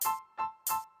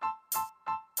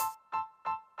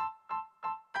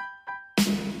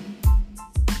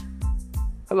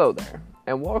Hello there,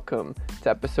 and welcome to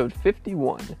episode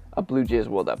 51 of Blue Jays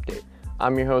World Update.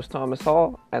 I'm your host, Thomas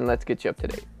Hall, and let's get you up to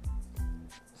date.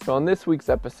 So on this week's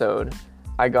episode,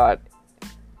 I got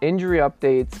injury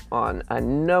updates on a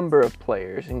number of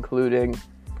players, including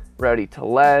Rowdy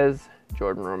Tellez,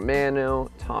 Jordan Romano,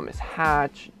 Thomas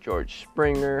Hatch, George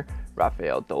Springer,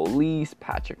 Rafael Dolis,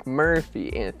 Patrick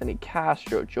Murphy, Anthony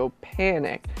Castro, Joe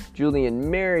Panik, Julian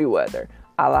Merriweather,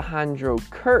 Alejandro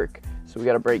Kirk. So we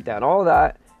got to break down all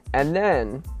that. And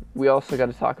then we also got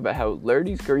to talk about how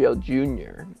Lourdes Gurriel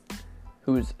Jr.,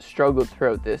 who's struggled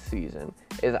throughout this season,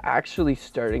 is actually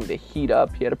starting to heat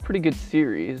up. He had a pretty good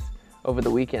series over the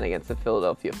weekend against the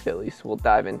Philadelphia Phillies, so we'll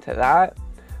dive into that.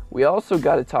 We also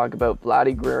got to talk about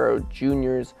Vladdy Guerrero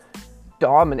Jr.'s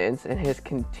dominance and his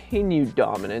continued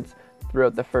dominance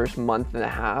throughout the first month and a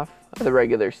half of the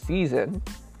regular season.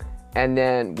 And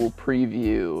then we'll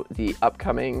preview the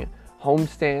upcoming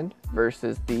homestand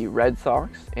versus the Red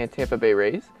Sox and Tampa Bay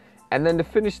Rays. And then to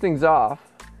finish things off,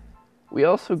 we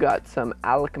also got some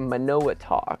Alek Manoah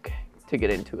talk to get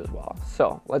into as well.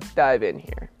 So let's dive in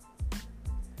here.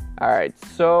 All right,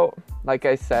 so like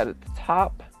I said at the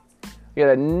top, we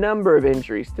got a number of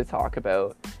injuries to talk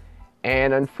about.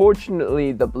 And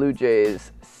unfortunately, the Blue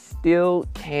Jays still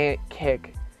can't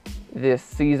kick this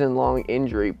season-long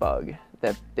injury bug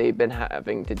that they've been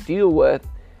having to deal with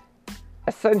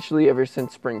essentially ever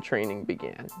since spring training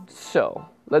began. So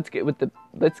let's get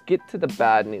to the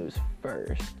bad news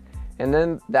first. And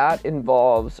then that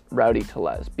involves Rowdy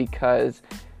Tellez, because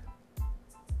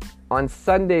on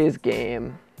Sunday's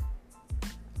game,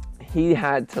 he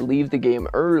had to leave the game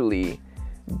early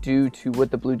due to what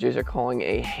the Blue Jays are calling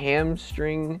a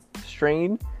hamstring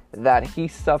strain that he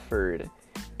suffered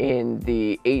in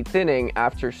the 8th inning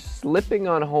after slipping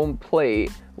on home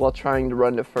plate while trying to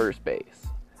run to first base,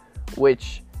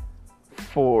 which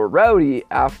for Rowdy,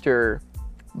 after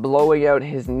blowing out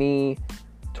his knee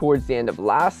towards the end of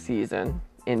last season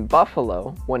in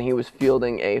Buffalo when he was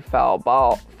fielding a foul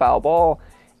ball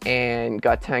and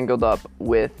got tangled up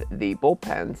with the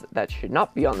bullpens that should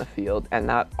not be on the field and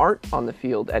that aren't on the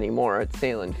field anymore at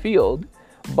Sahlen Field.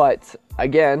 But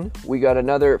again, we got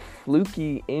another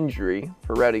fluky injury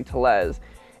for Rowdy Tellez,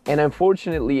 and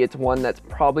unfortunately it's one that's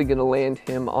probably going to land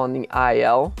him on the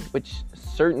IL, which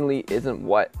certainly isn't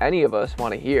what any of us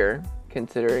want to hear,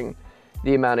 considering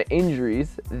the amount of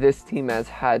injuries this team has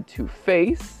had to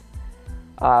face.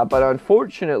 But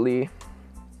unfortunately,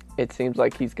 it seems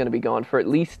like he's going to be gone for at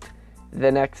least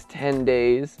the next 10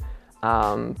 days.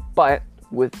 But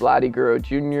with Vladdy Guerrero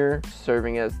Jr.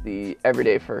 serving as the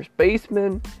everyday first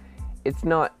baseman, it's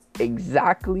not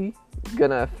exactly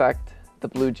going to affect the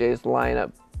Blue Jays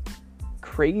lineup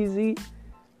crazy.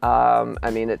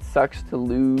 I mean, it sucks to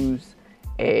lose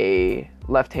a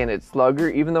left-handed slugger.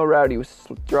 Even though Rowdy was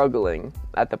struggling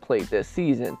at the plate this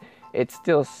season, it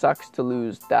still sucks to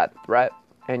lose that threat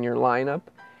in your lineup.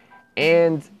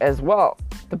 And as well,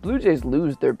 the Blue Jays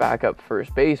lose their backup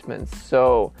first baseman,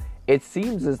 so it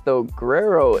seems as though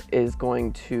Guerrero is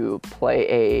going to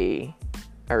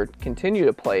continue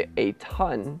to play a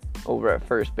ton over at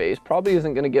first base. Probably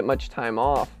isn't going to get much time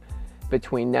off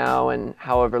between now and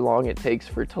however long it takes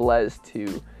for Tellez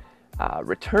to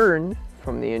return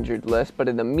from the injured list. But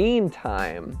in the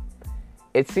meantime,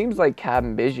 it seems like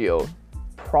Cavan Biggio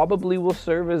probably will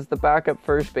serve as the backup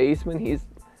first baseman. He's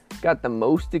got the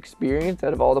most experience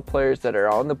out of all the players that are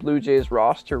on the Blue Jays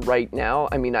roster right now.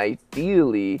 I mean,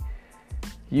 ideally,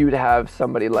 you'd have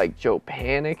somebody like Joe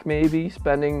Panik maybe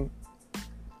spending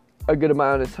a good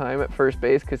amount of time at first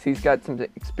base because he's got some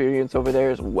experience over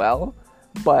there as well.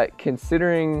 But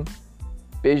considering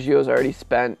Biggio's already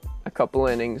spent a couple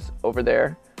innings over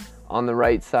there on the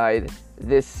right side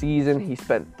this season, he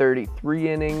spent 33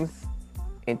 innings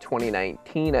in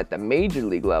 2019 at the major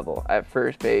league level at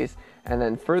first base. And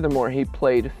then furthermore, he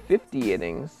played 50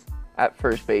 innings at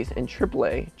first base in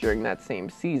AAA during that same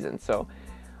season. So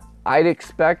I'd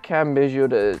expect Cavan Biggio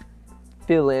to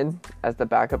fill in as the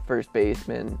backup first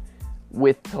baseman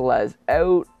with Tellez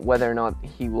out. Whether or not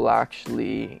he will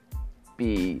actually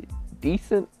be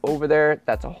decent over there,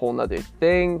 that's a whole nother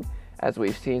thing. As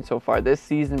we've seen so far this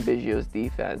season, Biggio's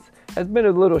defense has been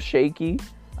a little shaky.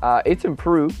 It's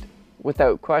improved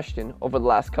without question over the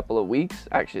last couple of weeks.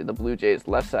 Actually, the Blue Jays'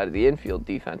 left side of the infield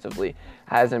defensively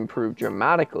has improved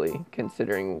dramatically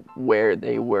considering where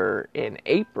they were in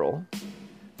April.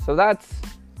 So that's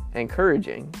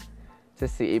encouraging to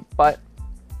see. But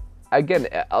again,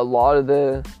 a lot of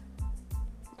the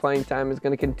playing time is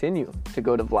going to continue to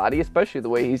go to Vladdy, especially the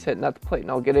way he's hitting at the plate. And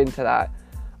I'll get into that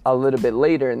a little bit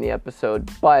later in the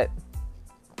episode. But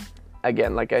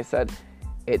again, like I said,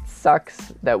 It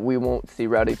sucks that we won't see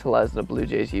Rowdy Tellez in a Blue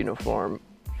Jays uniform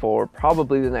for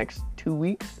probably the next 2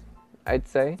 weeks, I'd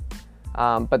say.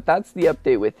 But that's the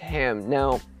update with him.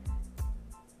 Now,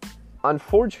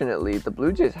 unfortunately, the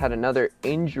Blue Jays had another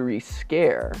injury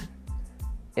scare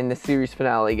in the series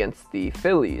finale against the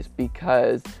Phillies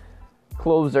because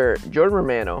closer Jordan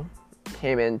Romano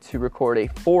came in to record a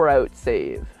 4-out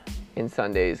save in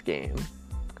Sunday's game,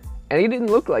 and he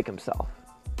didn't look like himself.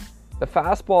 The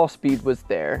fastball speed was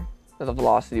there, the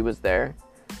velocity was there,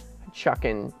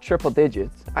 chucking triple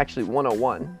digits, actually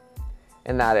 101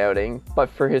 in that outing, but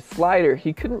for his slider,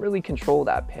 he couldn't really control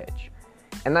that pitch.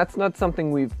 And that's not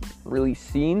something we've really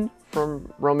seen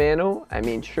from Romano. I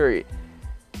mean, sure,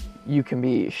 you can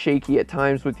be shaky at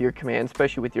times with your command,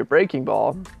 especially with your breaking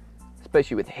ball,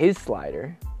 especially with his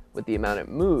slider, with the amount it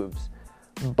moves.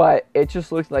 But it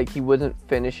just looked like he wasn't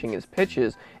finishing his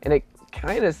pitches, and it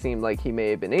kind of seemed like he may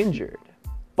have been injured.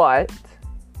 But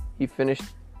he finished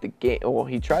the game. Well,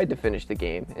 he tried to finish the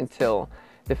game until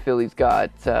the Phillies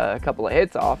got a couple of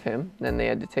hits off him. Then they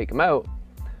had to take him out.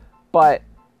 But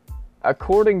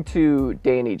according to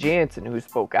Danny Jansen, who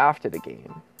spoke after the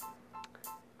game,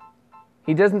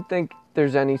 he doesn't think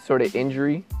there's any sort of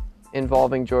injury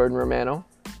involving Jordan Romano,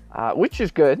 which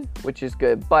is good.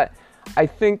 But I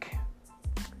think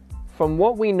from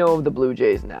what we know of the Blue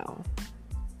Jays now,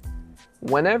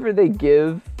 whenever they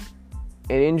give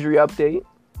an injury update,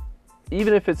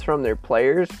 even if it's from their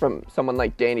players, from someone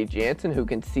like Danny Jansen who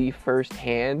can see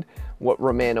firsthand what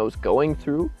Romano's going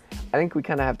through, I think we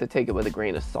kind of have to take it with a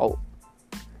grain of salt.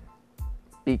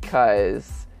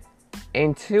 Because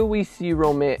until we see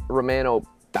Romano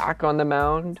back on the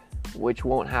mound, which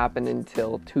won't happen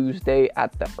until Tuesday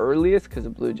at the earliest because the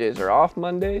Blue Jays are off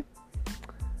Monday,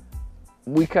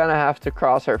 we kind of have to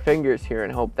cross our fingers here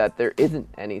and hope that there isn't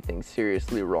anything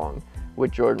seriously wrong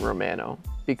with Jordan Romano,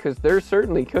 because there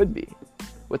certainly could be,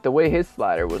 with the way his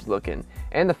slider was looking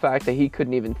and the fact that he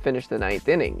couldn't even finish the 9th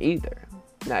inning either.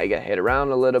 Now he got hit around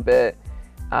a little bit,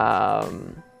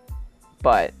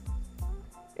 but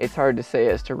it's hard to say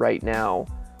as to right now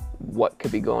what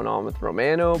could be going on with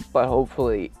Romano, but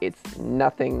hopefully it's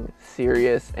nothing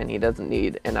serious and he doesn't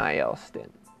need an IL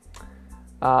stint.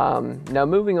 Now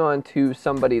moving on to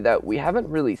somebody that we haven't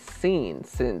really seen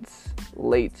since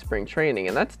late spring training,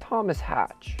 and that's Thomas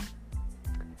Hatch.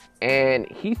 And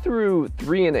he threw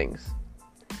 3 innings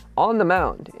on the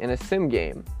mound in a sim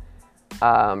game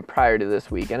prior to this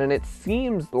weekend, and it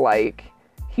seems like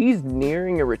he's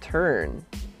nearing a return.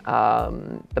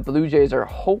 The Blue Jays are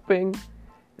hoping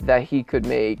that he could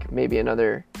make maybe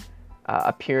another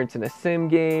appearance in a sim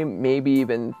game, maybe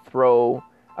even throw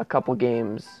a couple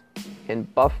games in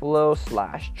Buffalo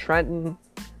 / Trenton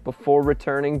before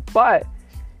returning. But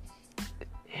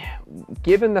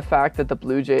given the fact that the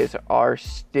Blue Jays are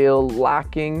still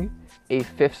lacking a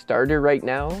 5th starter right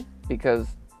now, because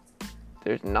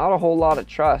there's not a whole lot of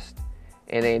trust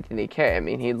in Anthony Kay. I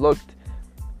mean, he looked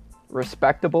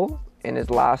respectable in his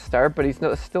last start, but he's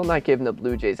still not giving the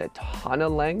Blue Jays a ton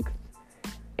of length,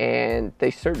 and they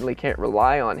certainly can't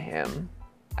rely on him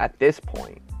at this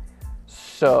point.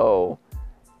 So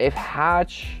if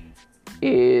Hatch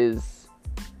is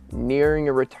nearing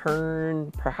a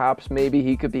return, perhaps maybe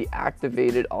he could be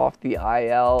activated off the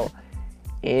IL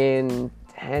in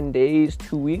 10 days,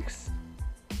 2 weeks,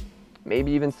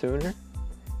 maybe even sooner.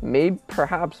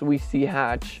 Perhaps we see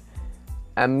Hatch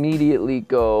immediately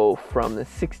go from the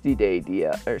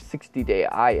 60-day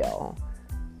IL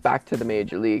back to the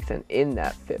major leagues and in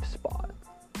that 5th spot.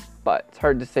 But it's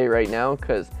hard to say right now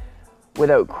because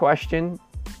without question,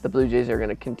 the Blue Jays are going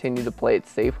to continue to play it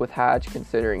safe with Hatch,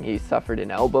 considering he suffered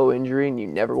an elbow injury, and you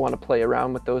never want to play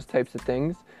around with those types of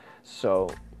things. So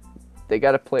they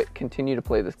got to continue to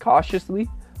play this cautiously,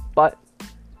 but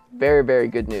very, very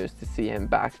good news to see him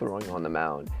back throwing on the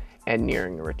mound and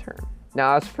nearing a return.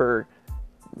 Now, as for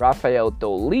Rafael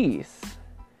Dolis,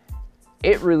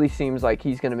 it really seems like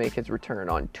he's going to make his return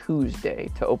on Tuesday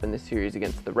to open the series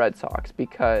against the Red Sox,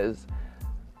 because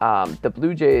the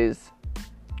Blue Jays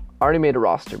already made a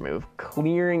roster move,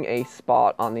 clearing a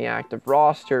spot on the active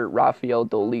roster. Rafael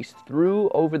Dolis threw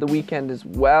over the weekend as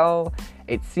well.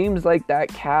 It seems like that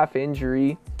calf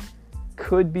injury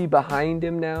could be behind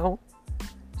him now.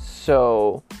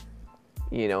 So,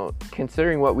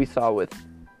 considering what we saw with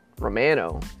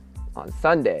Romano on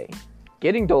Sunday,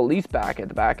 getting Dolis back at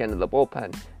the back end of the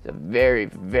bullpen is a very,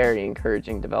 very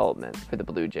encouraging development for the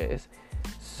Blue Jays.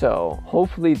 So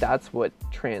hopefully that's what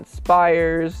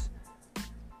transpires.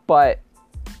 But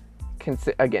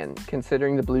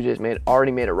considering the Blue Jays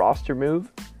already made a roster move,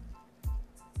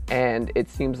 and it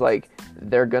seems like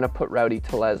they're going to put Rowdy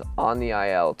Tellez on the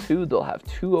IL too. They'll have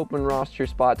 2 open roster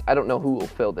spots. I don't know who will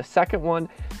fill the second one,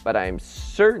 but I am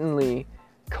certainly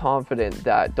confident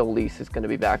that Dolis is going to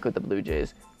be back with the Blue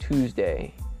Jays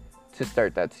Tuesday to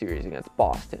start that series against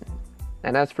Boston.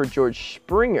 And as for George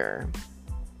Springer,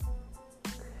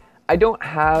 I don't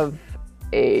have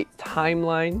a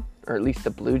timeline, or at least the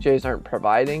Blue Jays aren't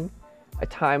providing a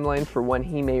timeline for when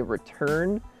he may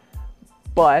return,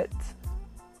 but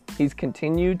he's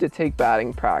continued to take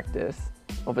batting practice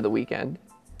over the weekend,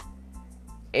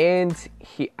 and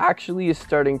he actually is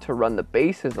starting to run the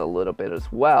bases a little bit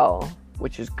as well,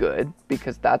 which is good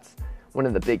because that's one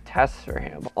of the big tests for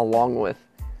him, along with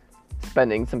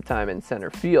spending some time in center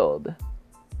field.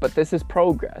 But this is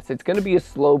progress. It's going to be a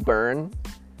slow burn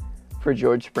for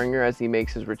George Springer as he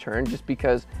makes his return, just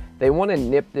because they want to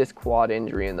nip this quad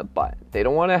injury in the butt. They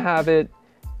don't want to have it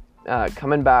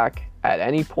coming back at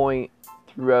any point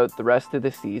throughout the rest of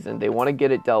the season. They want to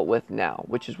get it dealt with now,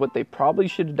 which is what they probably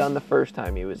should have done the first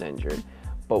time he was injured.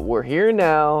 But we're here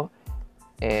now,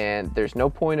 and there's no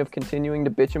point of continuing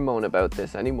to bitch and moan about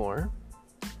this anymore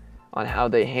on how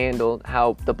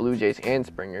the Blue Jays and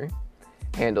Springer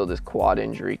handled this quad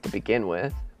injury to begin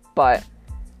with. But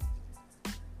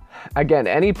again,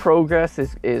 any progress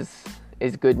is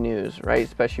good news, right?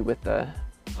 Especially with the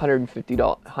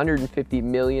 $150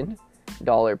 million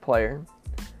player.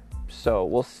 So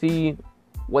we'll see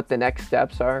what the next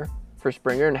steps are for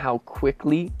Springer and how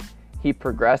quickly he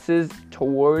progresses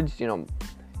towards,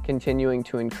 continuing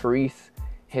to increase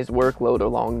his workload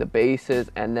along the bases,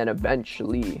 and then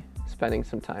eventually spending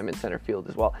some time in center field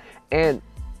as well. And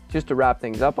just to wrap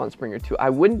things up on Springer too, I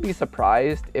wouldn't be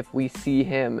surprised if we see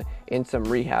him in some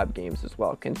rehab games as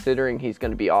well. Considering he's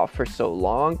going to be off for so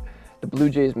long, the Blue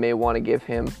Jays may want to give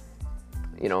him,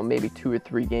 maybe 2 or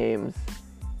 3 games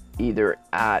either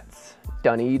at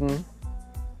Dunedin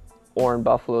or in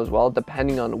Buffalo as well,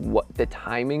 depending on what the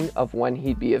timing of when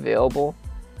he'd be available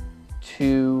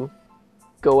to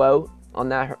go out on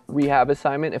that rehab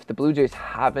assignment. If the Blue Jays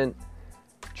haven't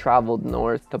traveled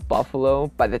north to Buffalo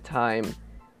by the time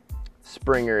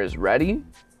Springer is ready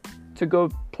to go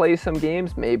play some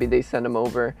games, maybe they send him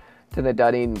over to the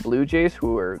Dunedin Blue Jays,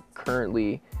 who are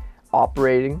currently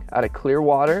operating out of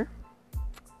Clearwater.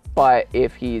 But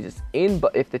if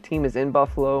the team is in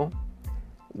Buffalo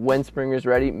when Springer's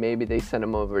ready, maybe they send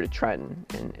him over to Trenton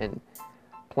and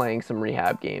playing some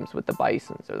rehab games with the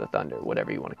Bisons or the Thunder,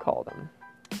 whatever you want to call them.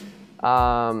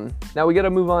 Now we got to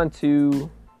move on to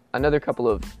another couple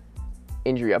of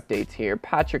injury updates here.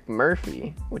 Patrick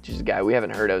Murphy, which is a guy we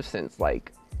haven't heard of since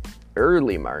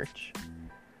early March,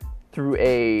 through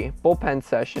a bullpen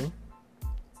session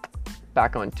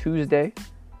back on Tuesday,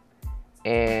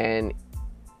 and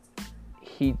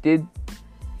he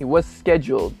was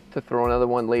scheduled to throw another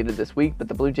one later this week, but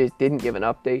the Blue Jays didn't give an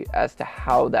update as to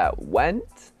how that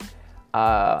went.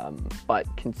 But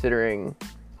considering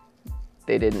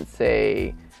they didn't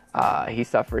say he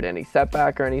suffered any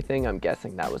setback or anything, I'm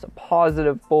guessing that was a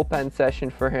positive bullpen session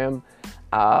for him.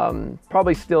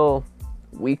 Probably still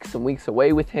weeks and weeks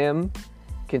away with him,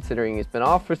 considering he's been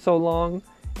off for so long,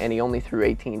 and he only threw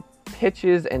 18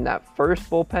 pitches in that first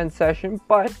bullpen session.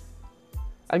 But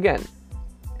again,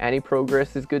 any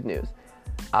progress is good news.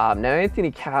 Now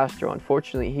Anthony Castro,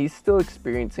 unfortunately, he's still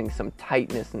experiencing some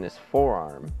tightness in his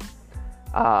forearm,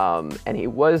 and he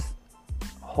was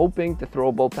hoping to throw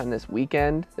a bullpen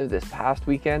this past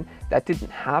weekend. That didn't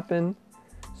happen,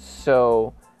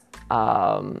 so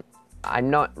I'm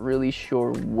not really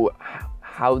sure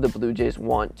how the Blue Jays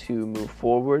want to move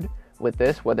forward with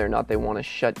this, whether or not they want to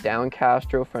shut down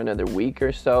Castro for another week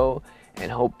or so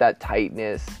and hope that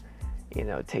tightness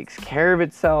takes care of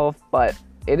itself. But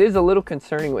it is a little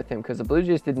concerning with him because the Blue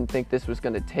Jays didn't think this was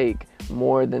going to take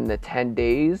more than the 10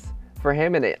 days for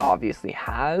him, and it obviously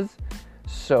has.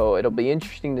 So it'll be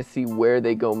interesting to see where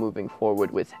they go moving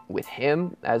forward with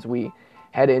him as we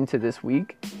head into this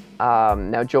week.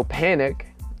 Now Joe Panik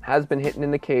has been hitting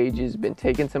in the cages, been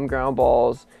taking some ground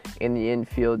balls in the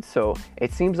infield, so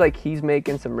it seems like he's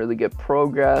making some really good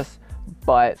progress.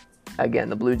 But again,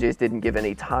 the Blue Jays didn't give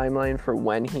any timeline for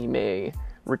when he may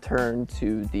return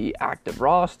to the active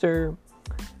roster.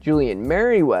 Julian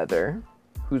Merryweather,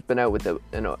 who's been out with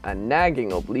a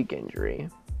nagging oblique injury,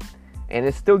 and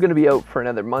is still going to be out for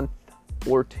another month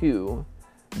or 2,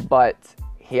 but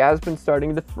he has been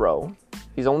starting to throw.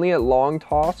 He's only at long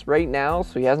toss right now,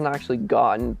 so he hasn't actually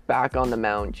gotten back on the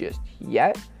mound just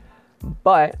yet,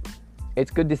 but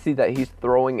it's good to see that he's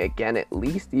throwing again, at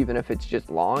least, even if it's just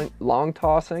long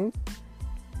tossing.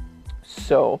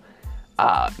 So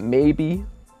maybe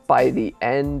by the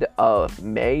end of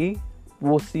May,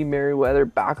 we'll see Merriweather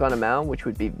back on a mound, which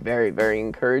would be very, very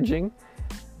encouraging.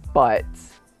 But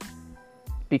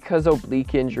because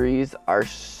oblique injuries are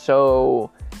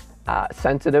so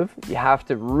sensitive, you have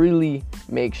to really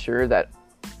make sure that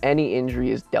any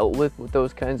injury is dealt with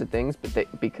those kinds of things,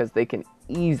 because they can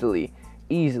easily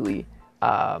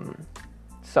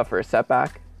suffer a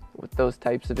setback with those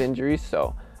types of injuries.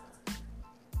 So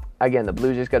again, the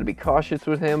Blue Jays got to be cautious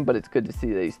with him, but it's good to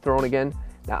see that he's throwing again.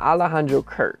 Now, Alejandro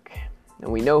Kirk,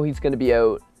 and we know he's going to be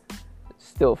out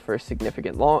still for a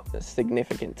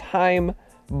significant time,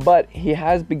 but he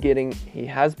has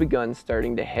begun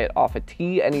starting to hit off a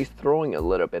tee, and he's throwing a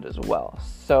little bit as well.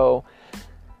 So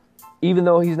even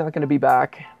though he's not going to be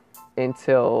back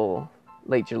until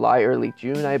late July, early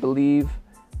June, I believe,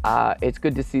 it's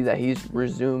good to see that he's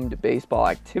resumed baseball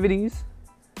activities.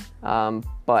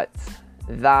 But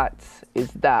that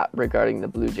is that regarding the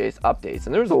Blue Jays updates.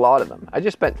 And there's a lot of them. I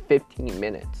just spent 15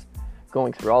 minutes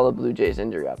going through all the Blue Jays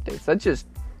injury updates.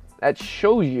 That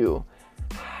shows you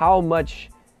how much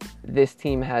this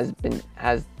team has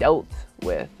dealt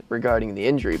with regarding the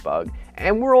injury bug.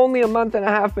 And we're only a month and a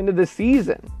half into the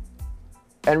season.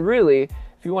 And really,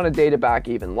 if you want to date it back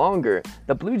even longer,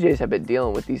 the Blue Jays have been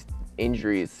dealing with these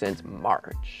injuries since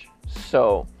March.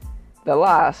 So the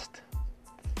last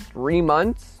 3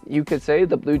 months, you could say,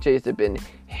 the Blue Jays have been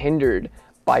hindered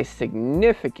by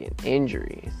significant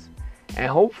injuries.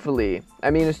 And hopefully, I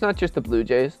mean, it's not just the Blue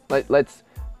Jays. Let's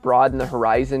broaden the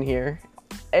horizon here.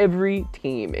 Every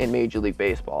team in Major League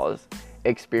Baseball is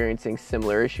experiencing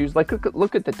similar issues. Like,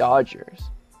 look at the Dodgers.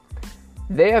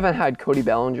 They haven't had Cody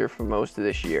Bellinger for most of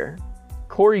this year.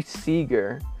 Corey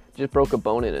Seager just broke a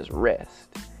bone in his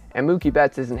wrist. And Mookie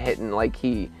Betts isn't hitting like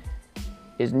he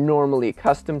is normally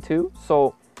accustomed to.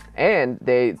 So, and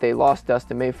they lost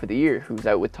Dustin May for the year, who's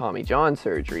out with Tommy John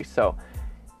surgery. So,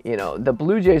 you know, the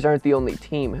Blue Jays aren't the only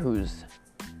team who's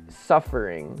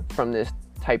suffering from this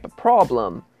type of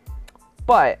problem.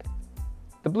 But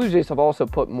the Blue Jays have also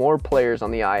put more players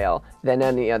on the IL than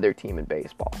any other team in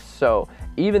baseball. So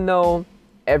even though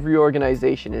every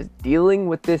organization is dealing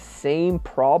with this same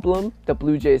problem, the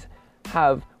Blue Jays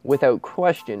have, without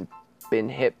question, been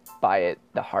hit by it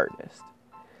the hardest.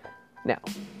 Now,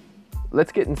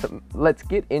 let's get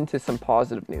into some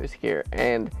positive news here,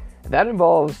 and that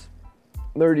involves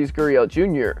Lourdes Gurriel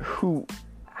Jr., who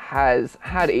has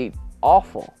had a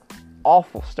awful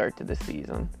start to the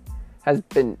season. Has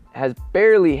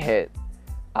barely hit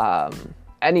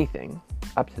anything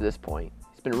up to this point.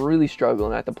 He's been really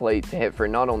struggling at the plate to hit for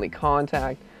not only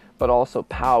contact, but also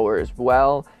power as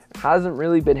well. Hasn't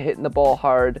really been hitting the ball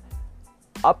hard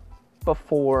up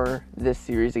before this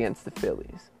series against the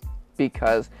Phillies,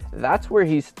 because that's where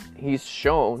he's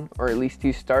shown, or at least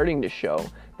he's starting to show,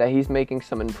 that he's making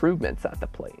some improvements at the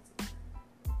plate.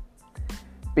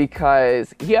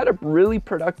 Because he had a really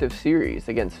productive series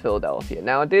against Philadelphia.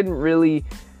 Now, it didn't really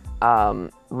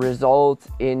result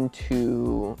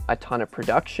into a ton of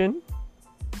production,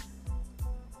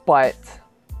 but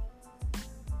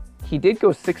he did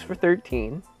go 6 for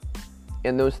 13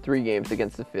 in those 3 games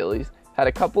against the Phillies. Had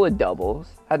a couple of doubles,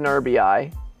 had an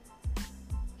RBI.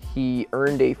 He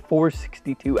earned a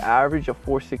 .462 average, a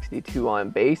 .462 on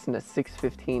base, and a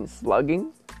 .615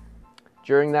 slugging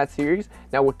during that series.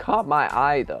 Now, what caught my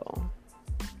eye, though,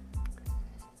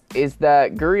 is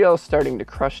that Gurriel's starting to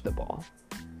crush the ball,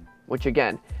 which,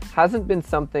 again, hasn't been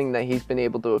something that he's been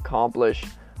able to accomplish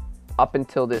up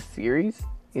until this series.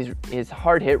 His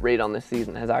hard hit rate on this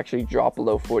season has actually dropped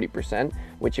below 40%,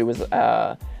 which it was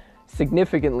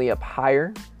significantly up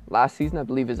higher last season. I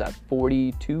believe is at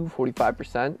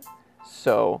 45%.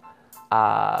 So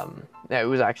it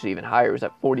was actually even higher. It was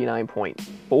at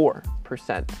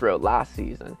 49.4% throughout last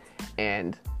season.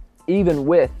 And even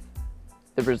with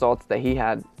the results that he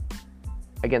had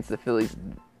against the Phillies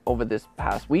over this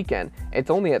past weekend, it's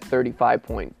only at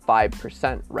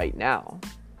 35.5% right now,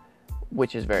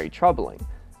 which is very troubling.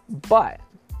 But,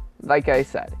 like I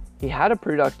said, he had a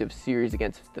productive series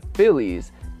against the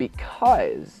Phillies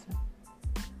because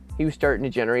he was starting to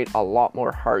generate a lot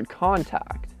more hard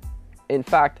contact. In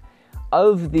fact,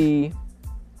 of the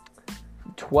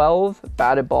 12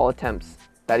 batted ball attempts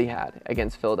that he had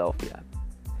against Philadelphia,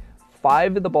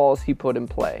 5 of the balls he put in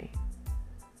play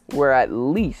were at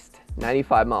least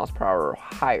 95 miles per hour or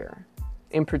higher.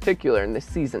 In particular, in the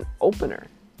season opener,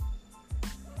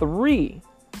 3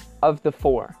 of the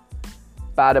 4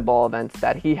 batted ball events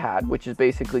that he had, which is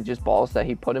basically just balls that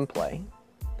he put in play,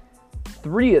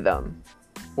 3 of them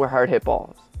were hard hit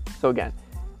balls. So again,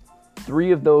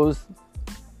 3 of those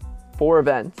 4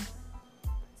 events,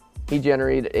 he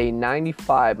generated a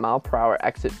 95 mile per hour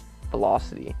exit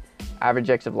velocity, average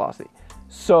exit velocity.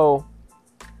 So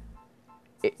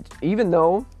even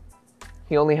though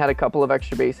he only had a couple of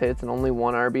extra base hits and only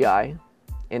 1 RBI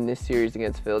in this series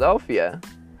against Philadelphia,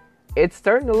 it's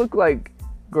starting to look like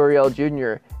Gurriel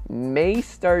Jr. may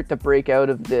start to break out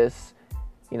of this,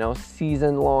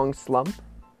 season-long slump.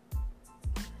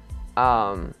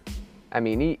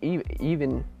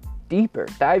 Even deeper,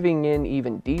 diving in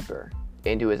even deeper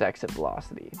into his exit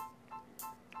velocity.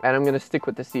 And I'm going to stick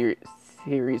with the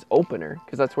series opener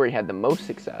because that's where he had the most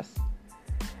success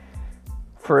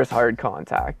for his hard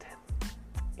contact.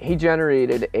 He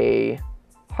generated a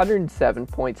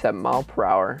 107.7 mile per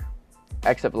hour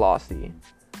exit velocity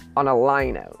on a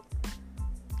line out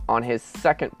on his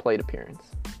second plate appearance.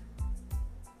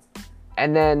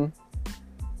 And then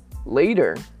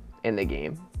later in the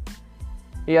game,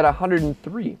 he had a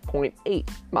 103.8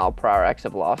 mile per hour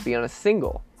exit velocity on a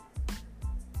single.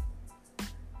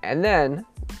 And then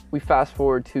we fast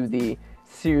forward to the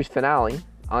series finale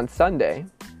on Sunday.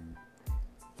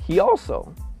 He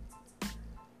also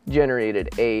generated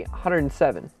a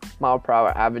 107 mile per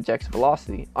hour average exit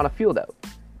velocity on a field out.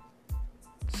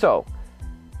 So,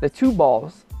 the 2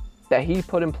 balls that he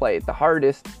put in play at the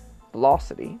hardest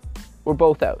velocity were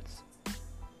both outs.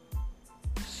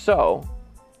 So,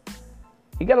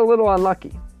 he got a little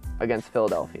unlucky against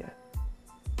Philadelphia.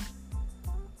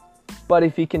 But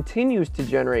if he continues to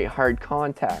generate hard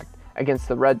contact against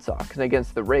the Red Sox and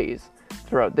against the Rays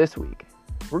throughout this week,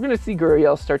 we're going to see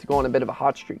Gurriel start to go on a bit of a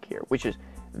hot streak here, which is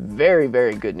very,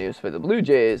 very good news for the Blue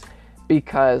Jays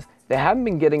because they haven't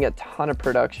been getting a ton of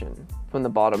production from the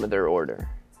bottom of their order.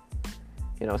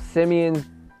 Simeon's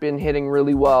been hitting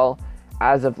really well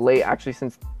as of late, actually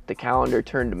since the calendar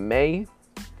turned to May.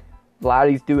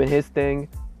 Vladdy's doing his thing.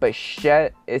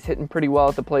 Bichette is hitting pretty well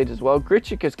at the plate as well.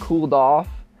 Grichuk has cooled off,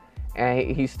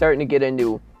 and he's starting to get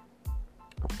into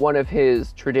one of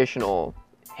his traditional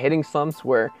hitting slumps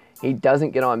where he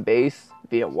doesn't get on base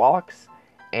via walks,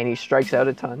 and he strikes out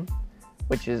a ton,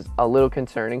 which is a little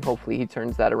concerning. Hopefully he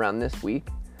turns that around this week.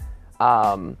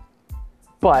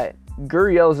 But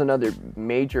Gurriel is another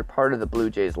major part of the Blue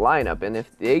Jays lineup, and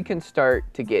if they can start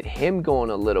to get him going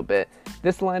a little bit,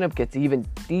 this lineup gets even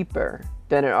deeper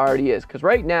than it already is. Because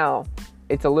right now,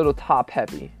 it's a little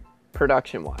top-heavy,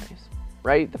 production-wise,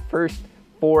 right? The first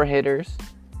 4 hitters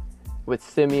with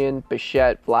Semien,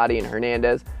 Bichette, Vladdy, and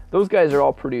Hernandez, those guys are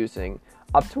all producing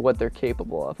up to what they're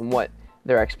capable of and what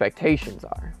their expectations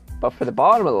are. But for the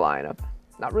bottom of the lineup,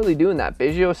 not really doing that.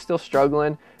 Biggio is still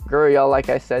struggling. Gurriel, like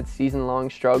I said,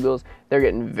 season-long struggles. They're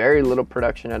getting very little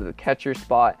production out of the catcher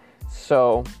spot.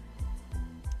 So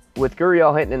with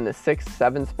Gurriel hitting in the 6th,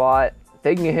 7th spot, if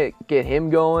they can get him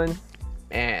going,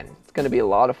 man, it's going to be a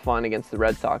lot of fun against the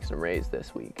Red Sox and Rays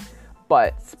this week.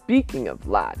 But speaking of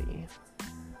Vladdy,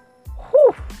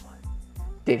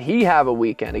 did he have a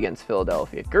weekend against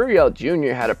Philadelphia? Gurriel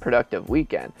Jr. had a productive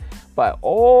weekend. But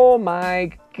oh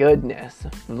my goodness,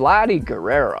 Vladdy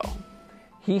Guerrero,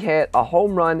 he hit a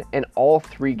home run in all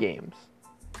 3 games.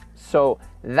 So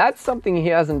that's something he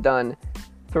hasn't done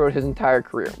throughout his entire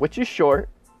career, which is short,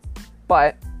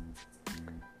 but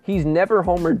he's never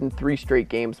homered in 3 straight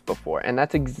games before. And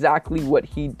that's exactly what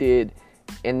he did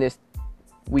in this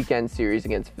weekend series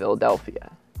against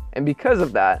Philadelphia. And because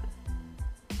of that,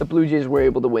 the Blue Jays were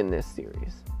able to win this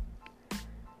series.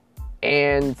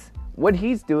 And what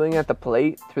he's doing at the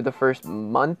plate through the first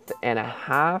month and a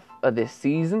half of this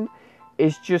season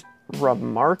is just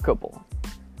remarkable.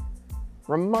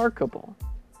 Remarkable.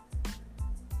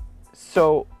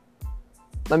 So,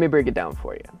 let me break it down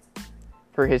for you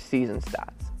for his season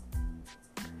stats.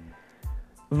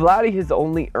 Vladdy has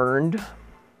only earned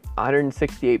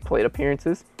 168 plate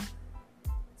appearances,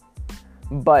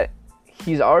 but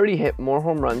he's already hit more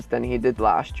home runs than he did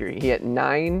last year. He hit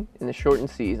 9 in the shortened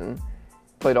season,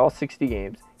 played all 60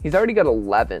 games. He's already got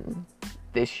 11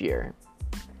 this year.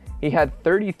 He had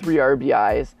 33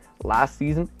 RBIs last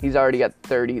season. He's already got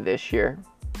 30 this year.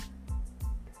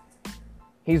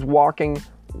 He's walking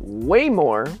way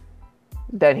more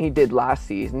than he did last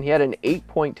season. He had an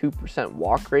 8.2%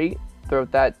 walk rate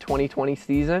throughout that 2020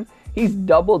 season. He's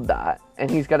doubled that, and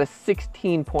he's got a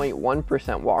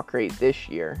 16.1% walk rate this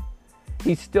year.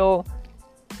 He's still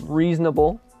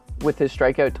reasonable with his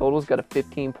strikeout totals, got a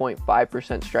 15.5%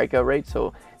 strikeout rate,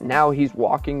 so now he's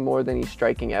walking more than he's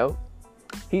striking out.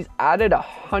 He's added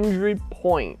 100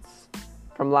 points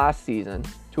from last season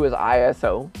to his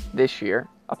ISO this year,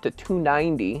 up to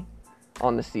 290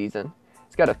 on the season.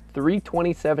 He's got a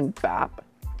 327 BAP.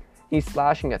 He's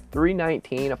slashing a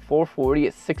 319, a 440,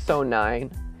 a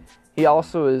 609. He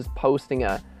also is posting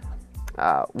a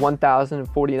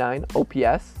 1,049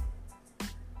 OPS.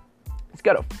 He's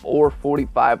got a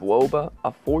 445 WOBA,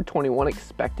 a 421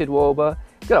 expected WOBA.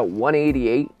 got a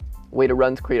 188 weighted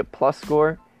runs created plus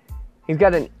score. He's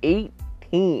got an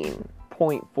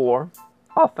 18.4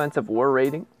 offensive WAR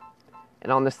rating.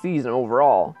 And on the season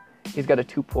overall, he's got a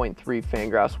 2.3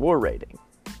 Fangraphs WAR rating.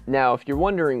 Now, if you're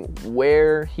wondering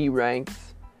where he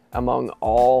ranks among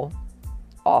all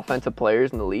offensive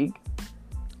players in the league,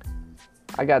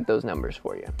 I got those numbers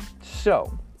for you.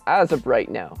 So, as of right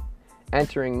now,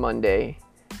 entering Monday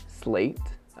slate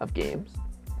of games,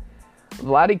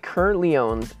 Vladdy currently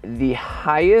owns the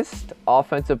highest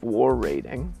offensive WAR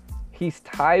rating. He's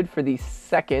tied for the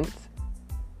second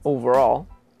overall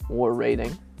WAR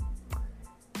rating.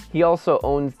 He also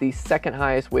owns the second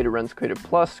highest weighted runs created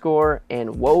plus score and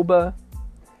WOBA.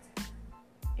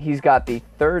 He's got the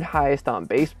third highest on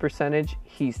base percentage.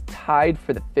 He's tied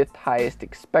for the fifth highest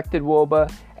expected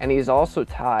WOBA, and he's also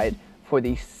tied for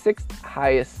the sixth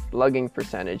highest slugging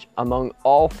percentage among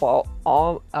all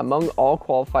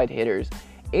qualified hitters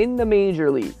in the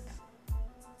major leagues.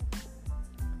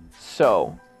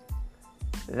 So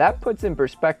that puts in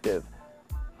perspective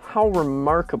how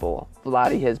remarkable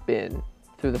Vladdy has been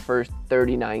through the first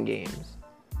 39 games.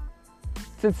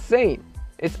 It's insane.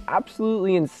 It's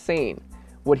absolutely insane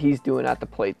what he's doing at the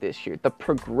plate this year. The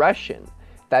progression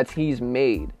that he's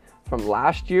made from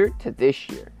last year to this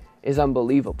year is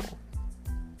unbelievable.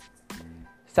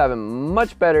 He's having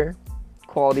much better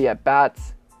quality at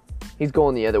bats. He's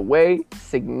going the other way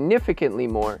significantly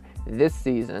more this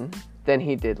season than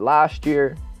he did last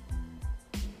year.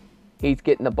 He's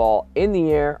getting the ball in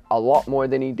the air a lot more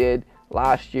than he did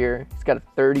last year. He's got a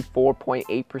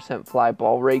 34.8% fly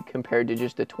ball rate compared to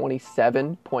just a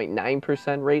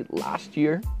 27.9% rate last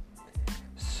year.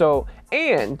 So,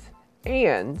 and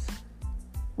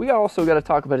we also got to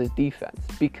talk about his defense,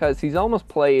 because he's almost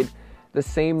played the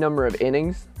same number of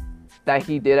innings that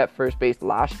he did at first base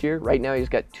last year. Right now he's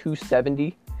got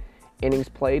 270 innings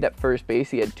played at first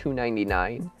base. He had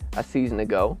 299 a season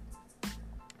ago.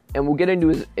 And we'll get into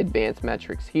his advanced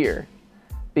metrics here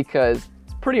because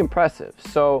it's pretty impressive.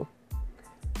 So,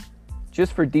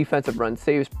 just for defensive run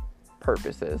saves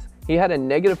purposes, he had a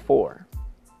 -4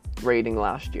 rating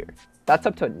last year. That's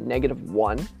up to a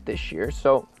 -1 this year,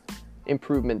 so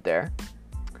improvement there.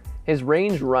 His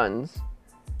range runs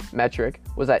metric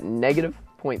was at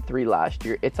 -0.3 last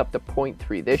year. It's up to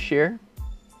 0.3 this year.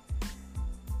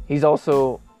 He's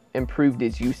also improved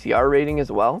his UCR rating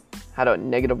as well. Had a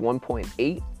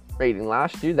 -1.8 rating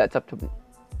last year. That's up to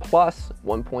plus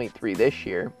 1.3 this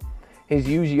year. His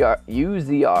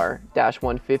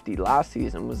UZR-150 last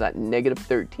season was at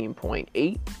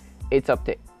 -13.8. It's up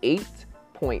to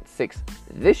 8.6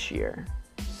 this year.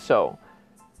 So,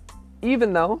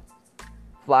 even though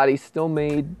Vladdy still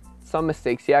made some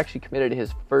mistakes, he actually committed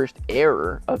his first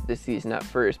error of the season at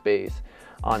first base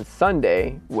on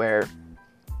Sunday, where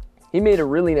he made a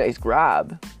really nice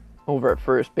grab over at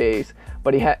first base,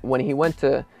 but when he went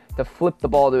to flip the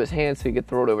ball to his hand so he could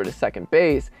throw it over to second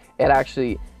base, it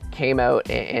actually came out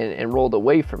and rolled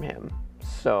away from him.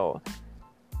 So,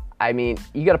 I mean,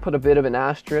 you got to put a bit of an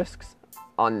asterisk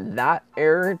on that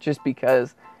error, just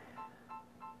because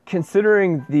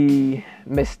considering the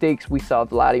mistakes we saw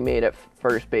Vladdy made at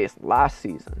first base last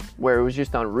season, where it was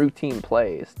just on routine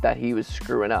plays that he was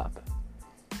screwing up.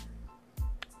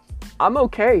 I'm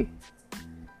okay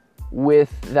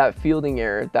with that fielding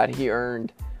error that he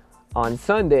earned on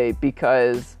Sunday,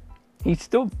 because he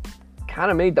still kind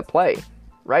of made the play,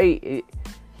 right?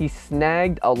 He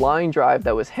snagged a line drive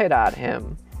that was hit at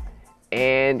him,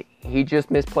 and he just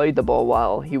misplayed the ball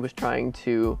while he was trying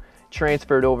to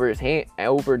transfer it over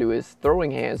to his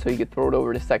throwing hand so he could throw it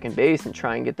over to second base and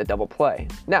try and get the double play.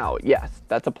 Now, yes,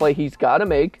 that's a play he's got to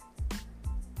make,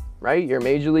 right? You're a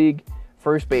major league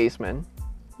first baseman.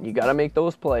 You got to make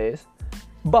those plays,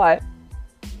 but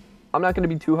I'm not going to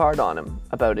be too hard on him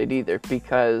about it either,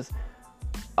 because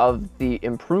of the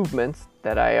improvements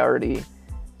that I already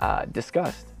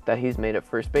discussed that he's made at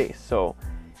first base. So,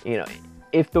 you know,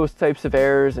 if those types of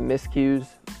errors and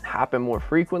miscues happen more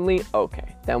frequently,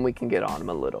 okay, then we can get on him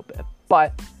a little bit.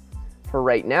 But for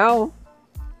right now,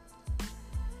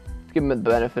 let's give him the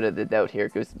benefit of the doubt here,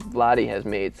 because Vladdy has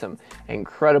made some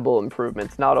incredible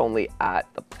improvements, not only at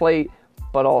the plate,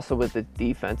 but also with the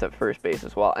defense at first base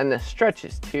as well. And the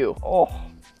stretches too. Oh,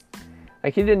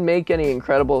 like, he didn't make any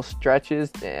incredible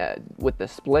stretches with the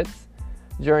splits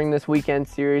during this weekend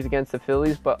series against the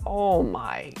Phillies, but oh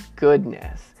my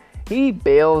goodness. He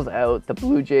bails out the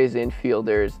Blue Jays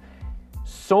infielders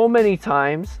so many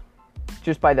times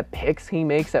just by the picks he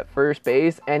makes at first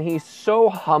base, and he's so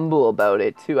humble about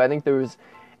it too. I think there was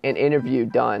an interview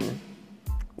done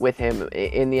with him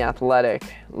in The Athletic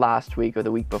last week or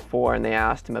the week before, and they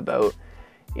asked him about,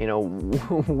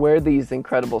 where these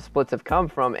incredible splits have come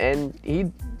from. And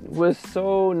he was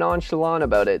so nonchalant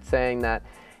about it, saying that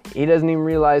he doesn't even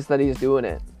realize that he's doing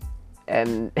it.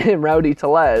 And Rowdy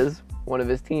Tellez, one of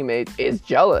his teammates, is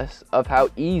jealous of how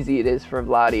easy it is for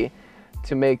Vladdy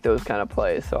to make those kind of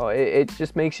plays. So it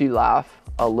just makes you laugh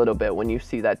a little bit when you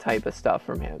see that type of stuff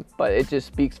from him. But it just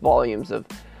speaks volumes of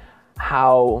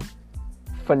how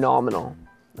phenomenal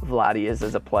Vladdy is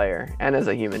as a player and as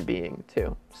a human being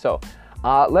too. So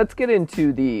let's get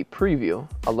into the preview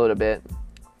a little bit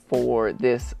for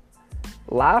this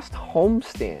last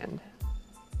homestand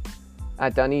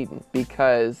at Dunedin,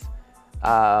 because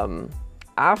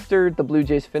after the Blue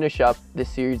Jays finish up this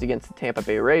series against the Tampa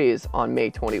Bay Rays on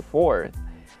May 24th,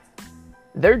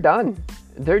 they're done.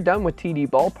 They're done with TD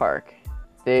Ballpark.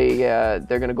 They're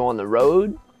going to go on the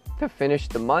road to finish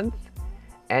the month.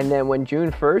 And then when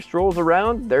June 1st rolls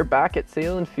around, they're back at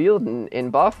Salem Field in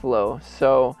Buffalo.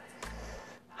 So,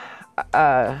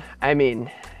 I mean,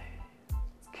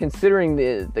 considering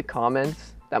the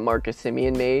comments that Marcus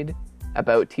Semien made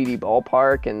about TD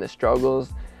Ballpark and the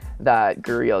struggles that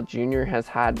Gurriel Jr. has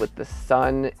had with the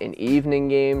sun in evening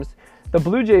games, the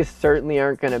Blue Jays certainly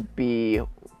aren't going to be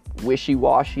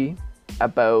wishy-washy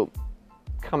about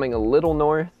coming a little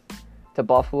north to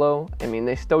Buffalo. I mean,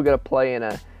 they still got to play in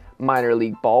a minor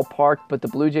league ballpark, but the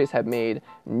Blue Jays have made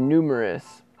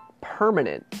numerous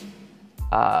permanent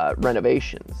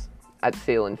renovations at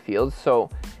Salem Field, so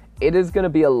it is going to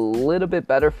be a little bit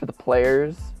better for the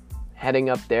players heading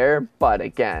up there. But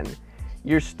again,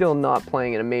 you're still not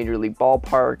playing in a major league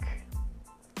ballpark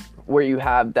where you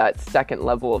have that second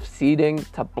level of seating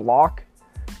to block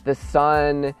the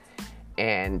sun,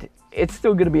 and it's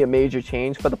still going to be a major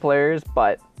change for the players,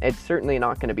 but it's certainly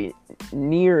not going to be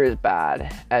near as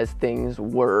bad as things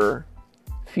were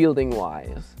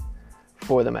fielding-wise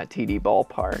for them at TD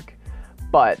Ballpark.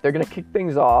 But they're going to kick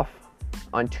things off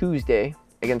on Tuesday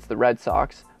against the Red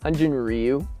Sox. Hyun-Jin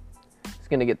Ryu is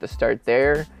going to get the start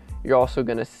there. You're also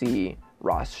going to see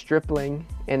Ross Stripling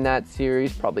in that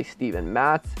series, probably Steven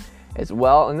Matz as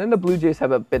well. And then the Blue Jays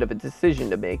have a bit of a decision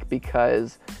to make,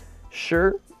 because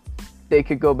sure, they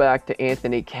could go back to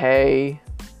Anthony Kay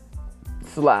 /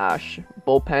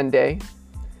 bullpen day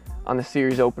on the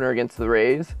series opener against the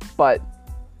Rays, but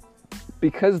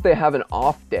because they have an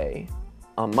off day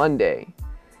on Monday,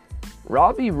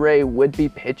 Robbie Ray would be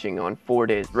pitching on 4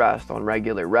 days rest, on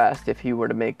regular rest, if he were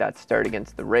to make that start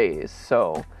against the Rays.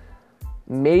 So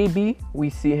maybe we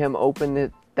see him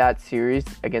open that series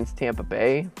against Tampa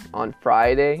Bay on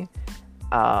Friday.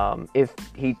 If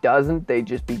he doesn't, they'd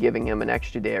just be giving him an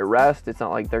extra day of rest. It's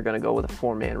not like they're going to go with a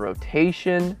 4-man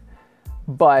rotation,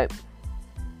 but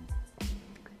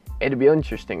it'd be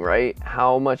interesting, right?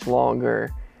 How much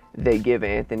longer they give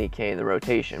Anthony Kay in the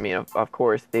rotation. I mean, of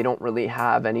course, they don't really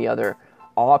have any other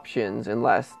options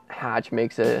unless Hatch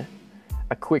makes a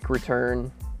quick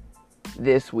return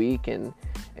this week and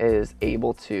is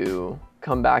able to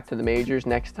come back to the majors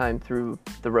next time through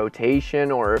the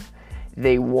rotation, or if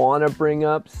they want to bring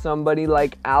up somebody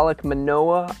like Alek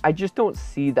Manoah. I just don't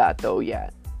see that though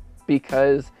yet,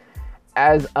 because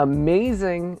as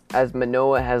amazing as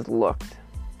Manoah has looked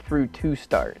through 2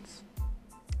 starts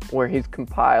where he's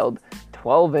compiled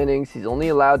 12 innings, he's only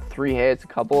allowed 3 hits, a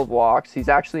couple of walks. He's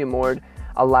actually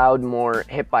allowed more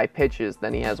hit by pitches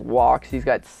than he has walks. He's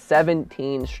got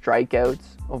 17 strikeouts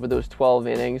over those 12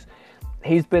 innings.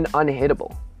 He's been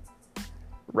unhittable,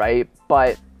 right?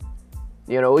 But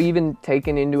even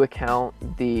taking into account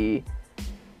the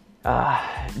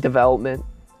development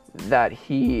that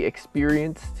he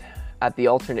experienced at the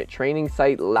alternate training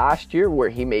site last year, where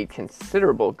he made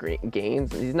considerable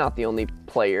gains. He's not the only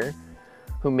player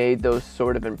who made those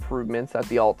sort of improvements at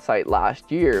the alt site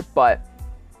last year, but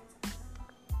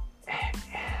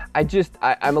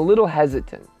I'm a little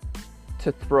hesitant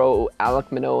to throw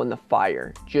Alek Manoah in the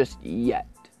fire just yet.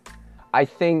 I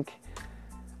think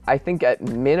at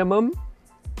minimum,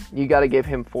 you got to give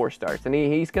him 4 starts. And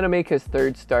he's going to make his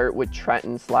 3rd start with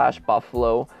Trenton /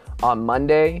 Buffalo on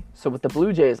Monday. So with the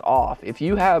Blue Jays off, if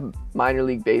you have minor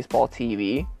league baseball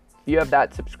TV, if you have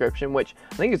that subscription, which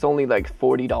I think is only like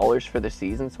 $40 for the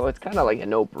season, so it's kind of like a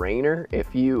no-brainer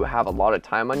if you have a lot of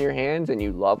time on your hands and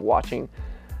you love watching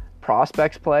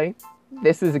prospects play,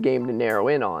 this is a game to narrow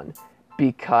in on.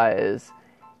 Because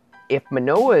if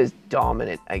Manoah is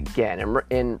dominant again,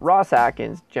 and Ross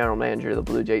Atkins, general manager of the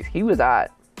Blue Jays, he was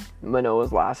at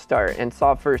Manoah's last start and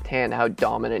saw firsthand how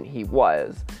dominant he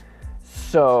was.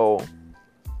 So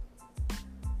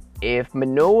if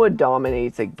Manoah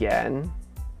dominates again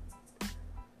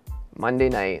Monday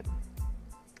night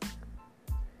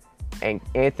and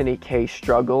Anthony Kay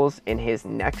struggles in his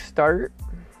next start,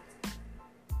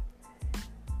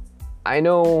 I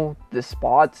know the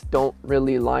spots don't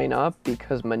really line up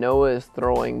because Manoah is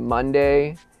throwing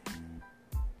Monday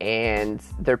and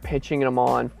they're pitching him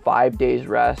on 5 days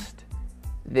rest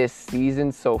this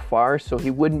season so far, so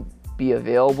he wouldn't be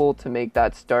available to make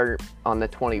that start on the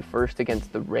 21st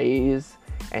against the Rays,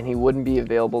 and he wouldn't be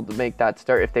available to make that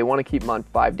start. If they want to keep him on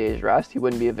 5 days rest, he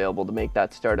wouldn't be available to make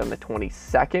that start on the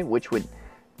 22nd, which would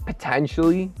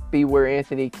potentially be where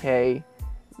Anthony Kay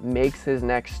makes his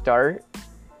next start.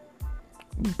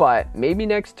 But maybe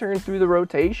next turn through the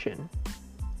rotation,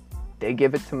 they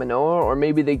give it to Manoah, or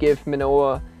maybe they give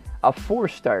Manoah a 4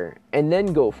 start and then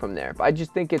go from there. But I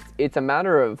just think it's a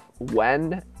matter of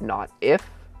when, not if,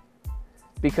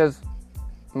 because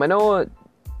Manoah,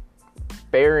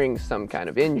 bearing some kind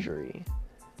of injury,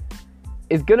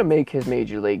 is going to make his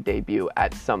major league debut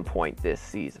at some point this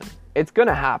season. It's going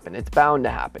to happen. It's bound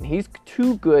to happen. He's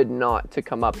too good not to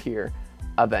come up here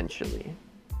eventually.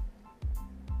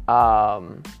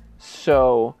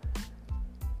 So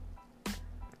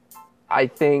I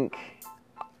think,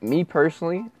 me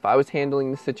personally, if I was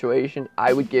handling the situation,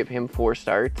 I would give him 4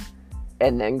 starts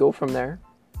and then go from there.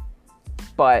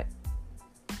 But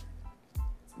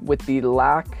with the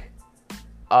lack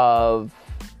of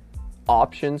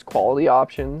options, quality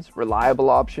options, reliable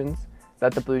options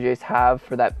that the Blue Jays have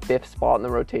for that 5th spot in the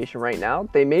rotation right now,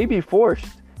 they may be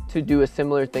forced to do a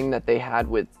similar thing that they had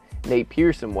with Nate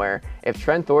Pearson, where if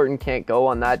Trent Thornton can't go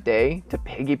on that day to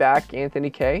piggyback Anthony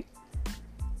Kay,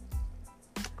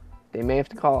 they may have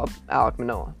to call up Alek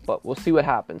Manoah, but we'll see what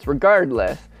happens.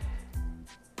 Regardless,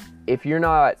 if you're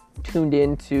not tuned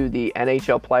into the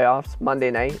NHL playoffs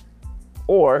Monday night,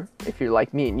 or if you're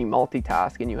like me and you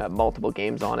multitask and you have multiple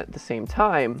games on at the same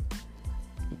time,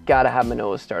 you gotta have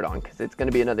Manoah start on, because it's going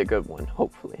to be another good one,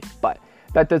 hopefully. But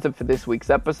that does it for this week's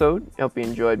episode. I hope you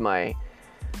enjoyed my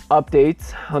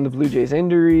updates on the Blue Jays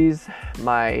injuries,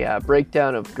 my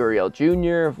breakdown of Gurriel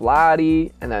Jr.,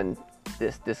 Vladdy, and then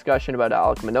this discussion about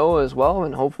Alek Manoah as well.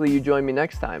 And hopefully you join me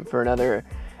next time for another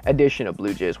edition of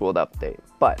Blue Jays World Update.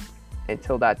 But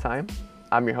until that time,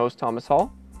 I'm your host, Thomas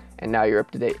Hall, and now you're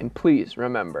up to date. And please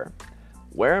remember,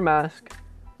 wear a mask,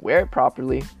 wear it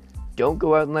properly, don't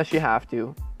go out unless you have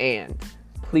to, and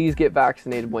please get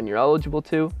vaccinated when you're eligible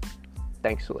to.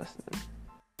 Thanks for listening.